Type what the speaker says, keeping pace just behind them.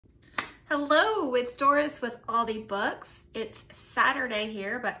Hello, it's Doris with Aldi Books. It's Saturday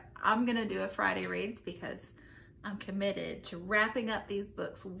here, but I'm gonna do a Friday reads because I'm committed to wrapping up these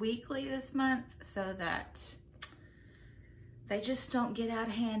books weekly this month so that they just don't get out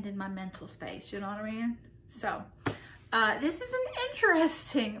of hand in my mental space, you know what I mean? So, this is an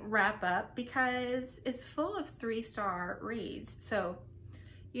interesting wrap up because it's full of 3-star reads. So,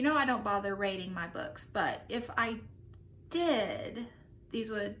 you know I don't bother rating my books, but if I did, these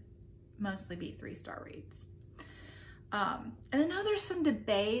would mostly be 3-star reads. And I know there's some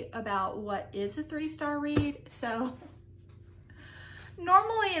debate about what is a 3-star read. So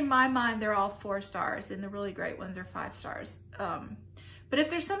normally in my mind, they're all 4 stars and the really great ones are 5 stars. But if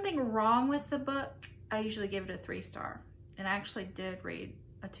there's something wrong with the book, I usually give it a 3-star. And I actually did read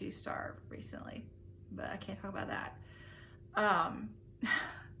a 2-star recently, but I can't talk about that.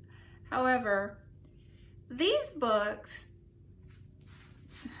 However, these books,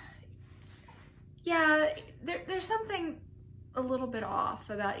 yeah, there's something a little bit off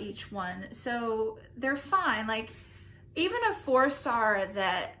about each one. So they're fine. Like even a 4-star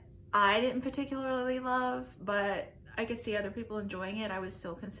that I didn't particularly love, but I could see other people enjoying it, I would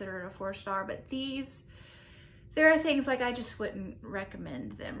still consider it a 4-star. But these, there are things like I just wouldn't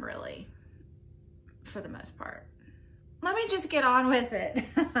recommend them really for the most part. Let me just get on with it.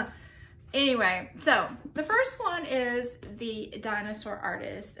 Anyway, so the first one is The Dinosaur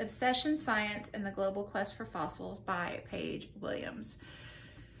Artist, Obsession, Science, and the Global Quest for Fossils by Paige Williams.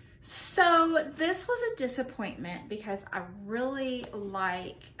 So this was a disappointment because I really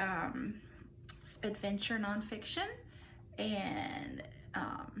like adventure nonfiction and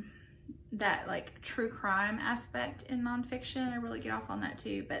that like true crime aspect in nonfiction. I really get off on that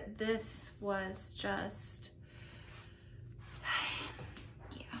too, but this was just...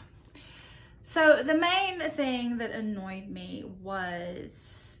 So the main thing that annoyed me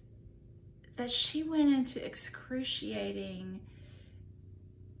was that she went into excruciating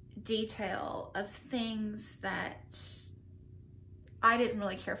detail of things that I didn't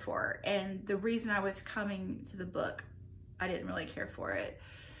really care for. And the reason I was coming to the book, I didn't really care for it.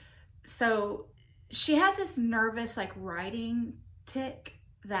 So she had this nervous like writing tic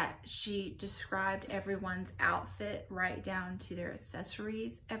that she described everyone's outfit right down to their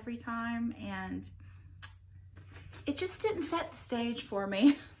accessories every time, and it just didn't set the stage for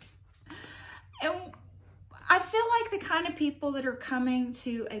me. And I feel like the kind of people that are coming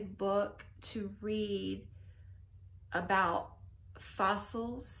to a book to read about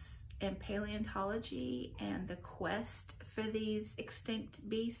fossils and paleontology and the quest for these extinct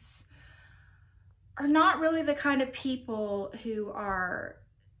beasts are not really the kind of people who are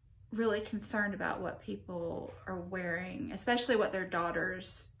really concerned about what people are wearing, especially what their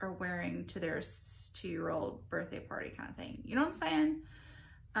daughters are wearing to their 2-year-old birthday party kind of thing. You know what I'm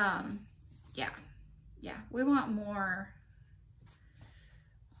saying? Yeah, we want more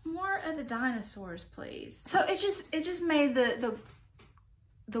of the dinosaurs, please. So it just made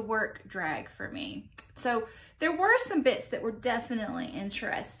the work drag for me. So there were some bits that were definitely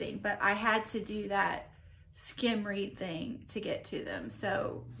interesting, but I had to do that skim read thing to get to them.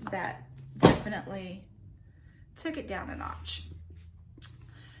 So that definitely took it down a notch.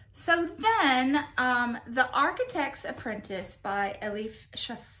 So then The Architect's Apprentice by Elif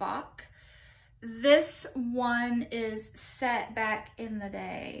Shafak. This one is set back in the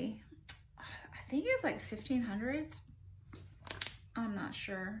day, I think it was like 1500s. I'm not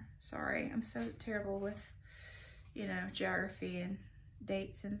sure. Sorry, I'm so terrible with, you know, geography and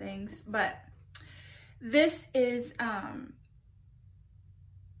dates and things. But this is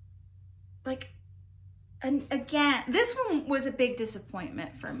and again, this one was a big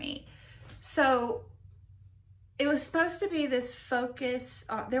disappointment for me. So it was supposed to be this focus.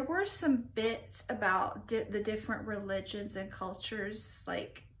 There were some bits about the different religions and cultures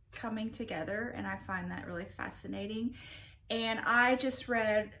like coming together, and I find that really fascinating. And I just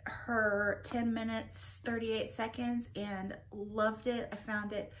read her 10 minutes, 38 seconds and loved it. I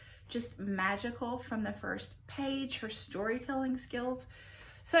found it just magical from the first page, her storytelling skills.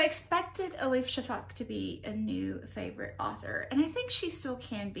 So I expected Elif Shafak to be a new favorite author, and I think she still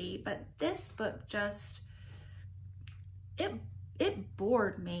can be, but this book just, it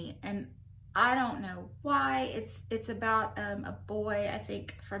bored me, and I don't know why. It's about a boy, I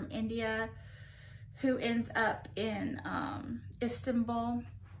think from India, who ends up in Istanbul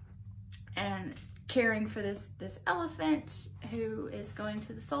and caring for this elephant who is going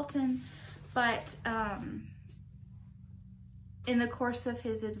to the Sultan. But in the course of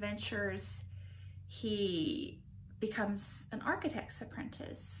his adventures, he becomes an architect's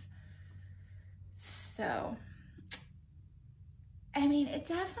apprentice. So I mean, it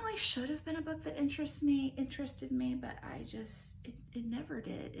definitely should have been a book that interested me, but it never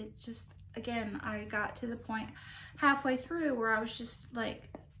did. It just, again, I got to the point halfway through where I was just like,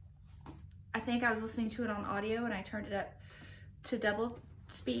 I think I was listening to it on audio and I turned it up to double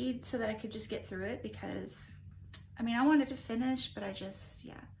speed so that I could just get through it, because, I mean, I wanted to finish, but I just,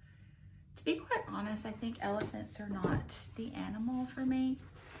 yeah. To be quite honest, I think elephants are not the animal for me.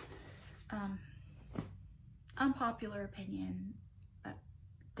 Unpopular opinion, but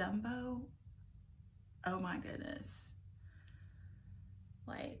Dumbo, oh my goodness.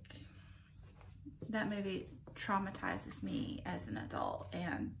 Like, that movie traumatizes me as an adult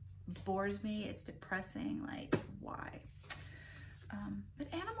and bores me. It's depressing. Like, why?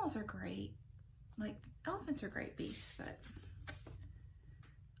 But animals are great. Like, elephants are great beasts, but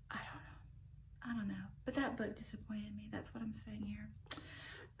I don't know. But that book disappointed me. That's what I'm saying here.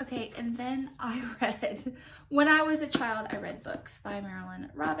 Okay, and then I read, when I was a child, I read books by Marilynne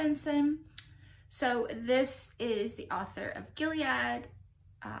Robinson. So this is the author of Gilead,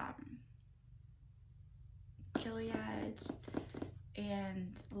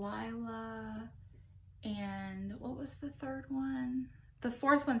 and Lila, and what was the third one? The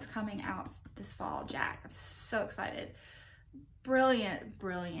fourth one's coming out this fall, Jack. I'm so excited. Brilliant,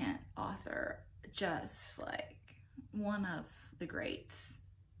 brilliant author. Just like one of the greats.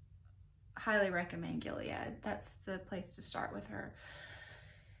 Highly recommend Gilead. That's the place to start with her.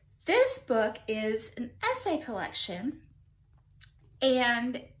 This book is an essay collection,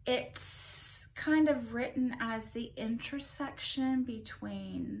 and it's kind of written as the intersection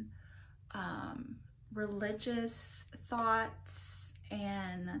between religious thoughts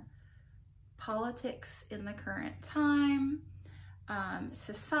and politics in the current time,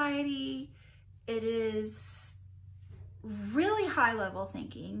 society. It is really high level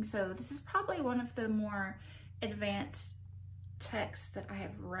thinking. So this is probably one of the more advanced texts that I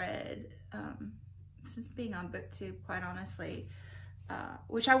have read since being on BookTube, quite honestly,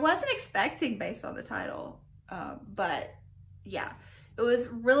 which I wasn't expecting based on the title. But yeah, it was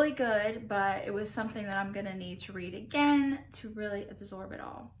really good, but it was something that I'm gonna need to read again to really absorb it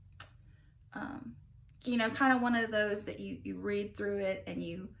all. You know, kind of one of those that you read through it and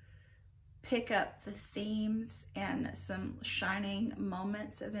you pick up the themes and some shining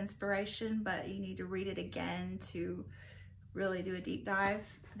moments of inspiration, but you need to read it again to really do a deep dive,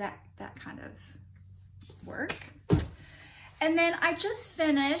 that kind of work. And then I just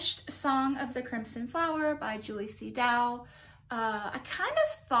finished Song of the Crimson Flower by Julie C. Dow. I kind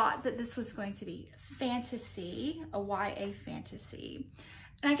of thought that this was going to be fantasy, a YA fantasy.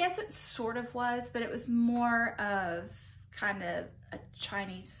 And I guess it sort of was, but it was more of kind of a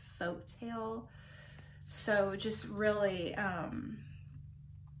Chinese folk tale. So just really,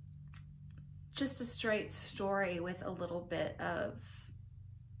 just a straight story with a little bit of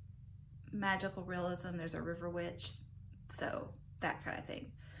magical realism. There's a river witch, so that kind of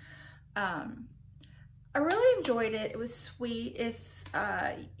thing. I really enjoyed it. It was sweet. If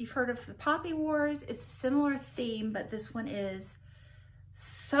you've heard of the Poppy Wars, it's a similar theme, but this one is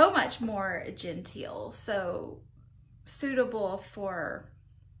so much more genteel, so suitable for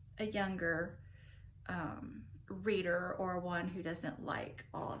a younger reader or one who doesn't like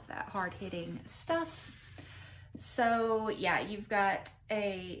all of that hard-hitting stuff. So yeah, you've got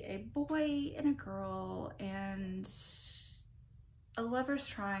a boy and a girl and a lover's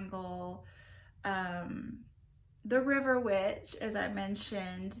triangle, the river witch, as I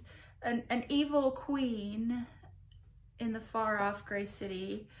mentioned, an evil queen in the far-off Gray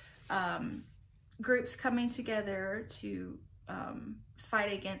City, groups coming together to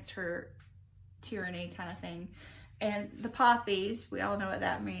fight against her tyranny, kind of thing. And the poppies, we all know what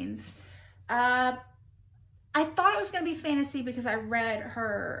that means. I thought it was going to be fantasy because I read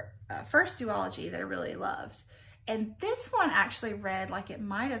her first duology that I really loved. And this one actually read like it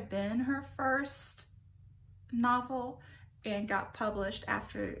might have been her first novel and got published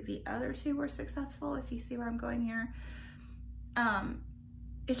after the other two were successful, if you see where I'm going here.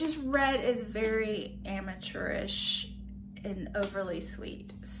 It just read as very amateurish and overly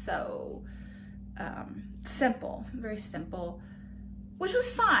sweet. So simple, very simple, which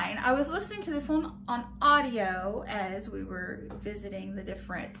was fine. I was listening to this one on audio as we were visiting the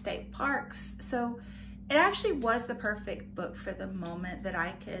different state parks. So it actually was the perfect book for the moment that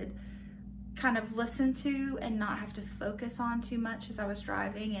I could kind of listen to and not have to focus on too much as I was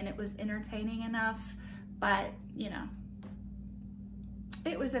driving, and it was entertaining enough, but you know,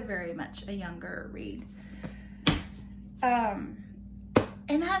 it was a very much a younger read.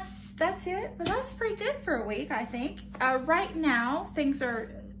 And that's it, but that's pretty good for a week, I think. Right now, things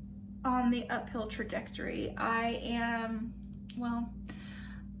are on the uphill trajectory. I am well,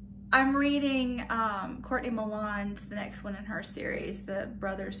 I'm reading Courtney Milan's, the next one in her series, the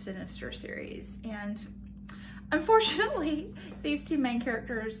Brothers Sinister series. And unfortunately, these two main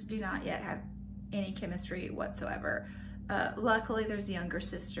characters do not yet have any chemistry whatsoever. Luckily, there's a younger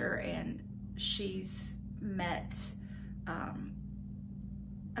sister, and she's met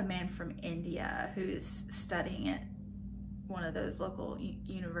a man from India who's studying at one of those local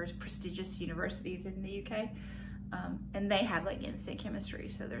prestigious universities in the UK. And they have like instant chemistry,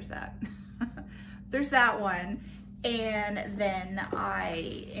 so there's that. There's that one. And then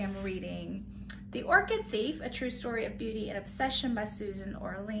I am reading The Orchid Thief, A True Story of Beauty and Obsession by Susan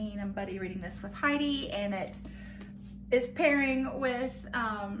Orlean. I'm buddy reading this with Heidi, and it is pairing with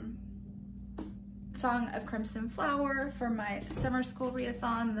Song of Crimson Flower for my summer school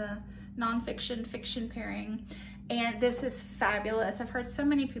readathon, the nonfiction fiction pairing. And this is fabulous. I've heard so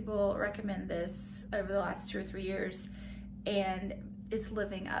many people recommend this over the last 2 or 3 years, and it's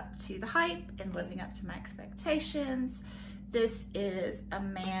living up to the hype and living up to my expectations. This is a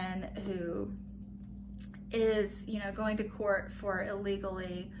man who is, you know, going to court for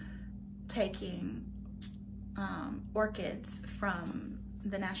illegally taking orchids from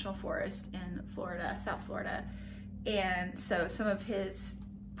the national forest in Florida, South Florida. And so some of his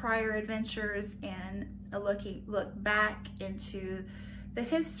prior adventures and a look back into the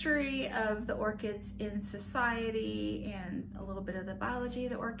history of the orchids in society and a little bit of the biology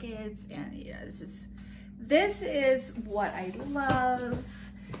of the orchids. And you know, this is what I love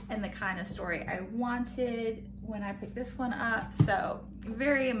and the kind of story I wanted when I picked this one up. So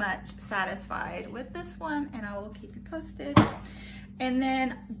very much satisfied with this one, and I will keep you posted. And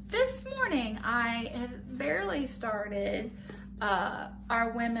then this morning I have barely started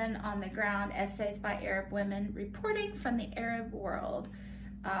Our Women on the Ground, Essays by Arab Women Reporting from the Arab World.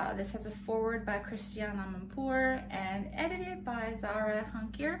 This has a foreword by Christiana Mampour and edited by Zara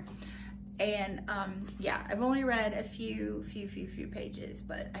Hunkier. And yeah, I've only read a few pages,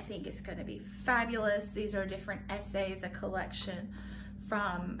 but I think it's going to be fabulous. These are different essays, a collection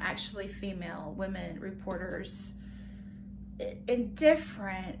from actually female women reporters in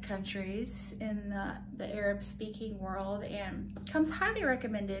different countries in the Arab-speaking world, and comes highly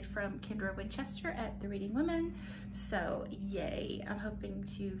recommended from Kendra Winchester at The Reading Women. So yay, I'm hoping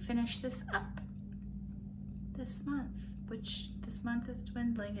to finish this up this month, which this month is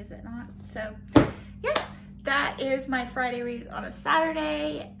dwindling, is it not? So yeah, that is my Friday reads on a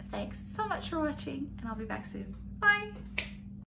Saturday. Thanks so much for watching, and I'll be back soon. Bye.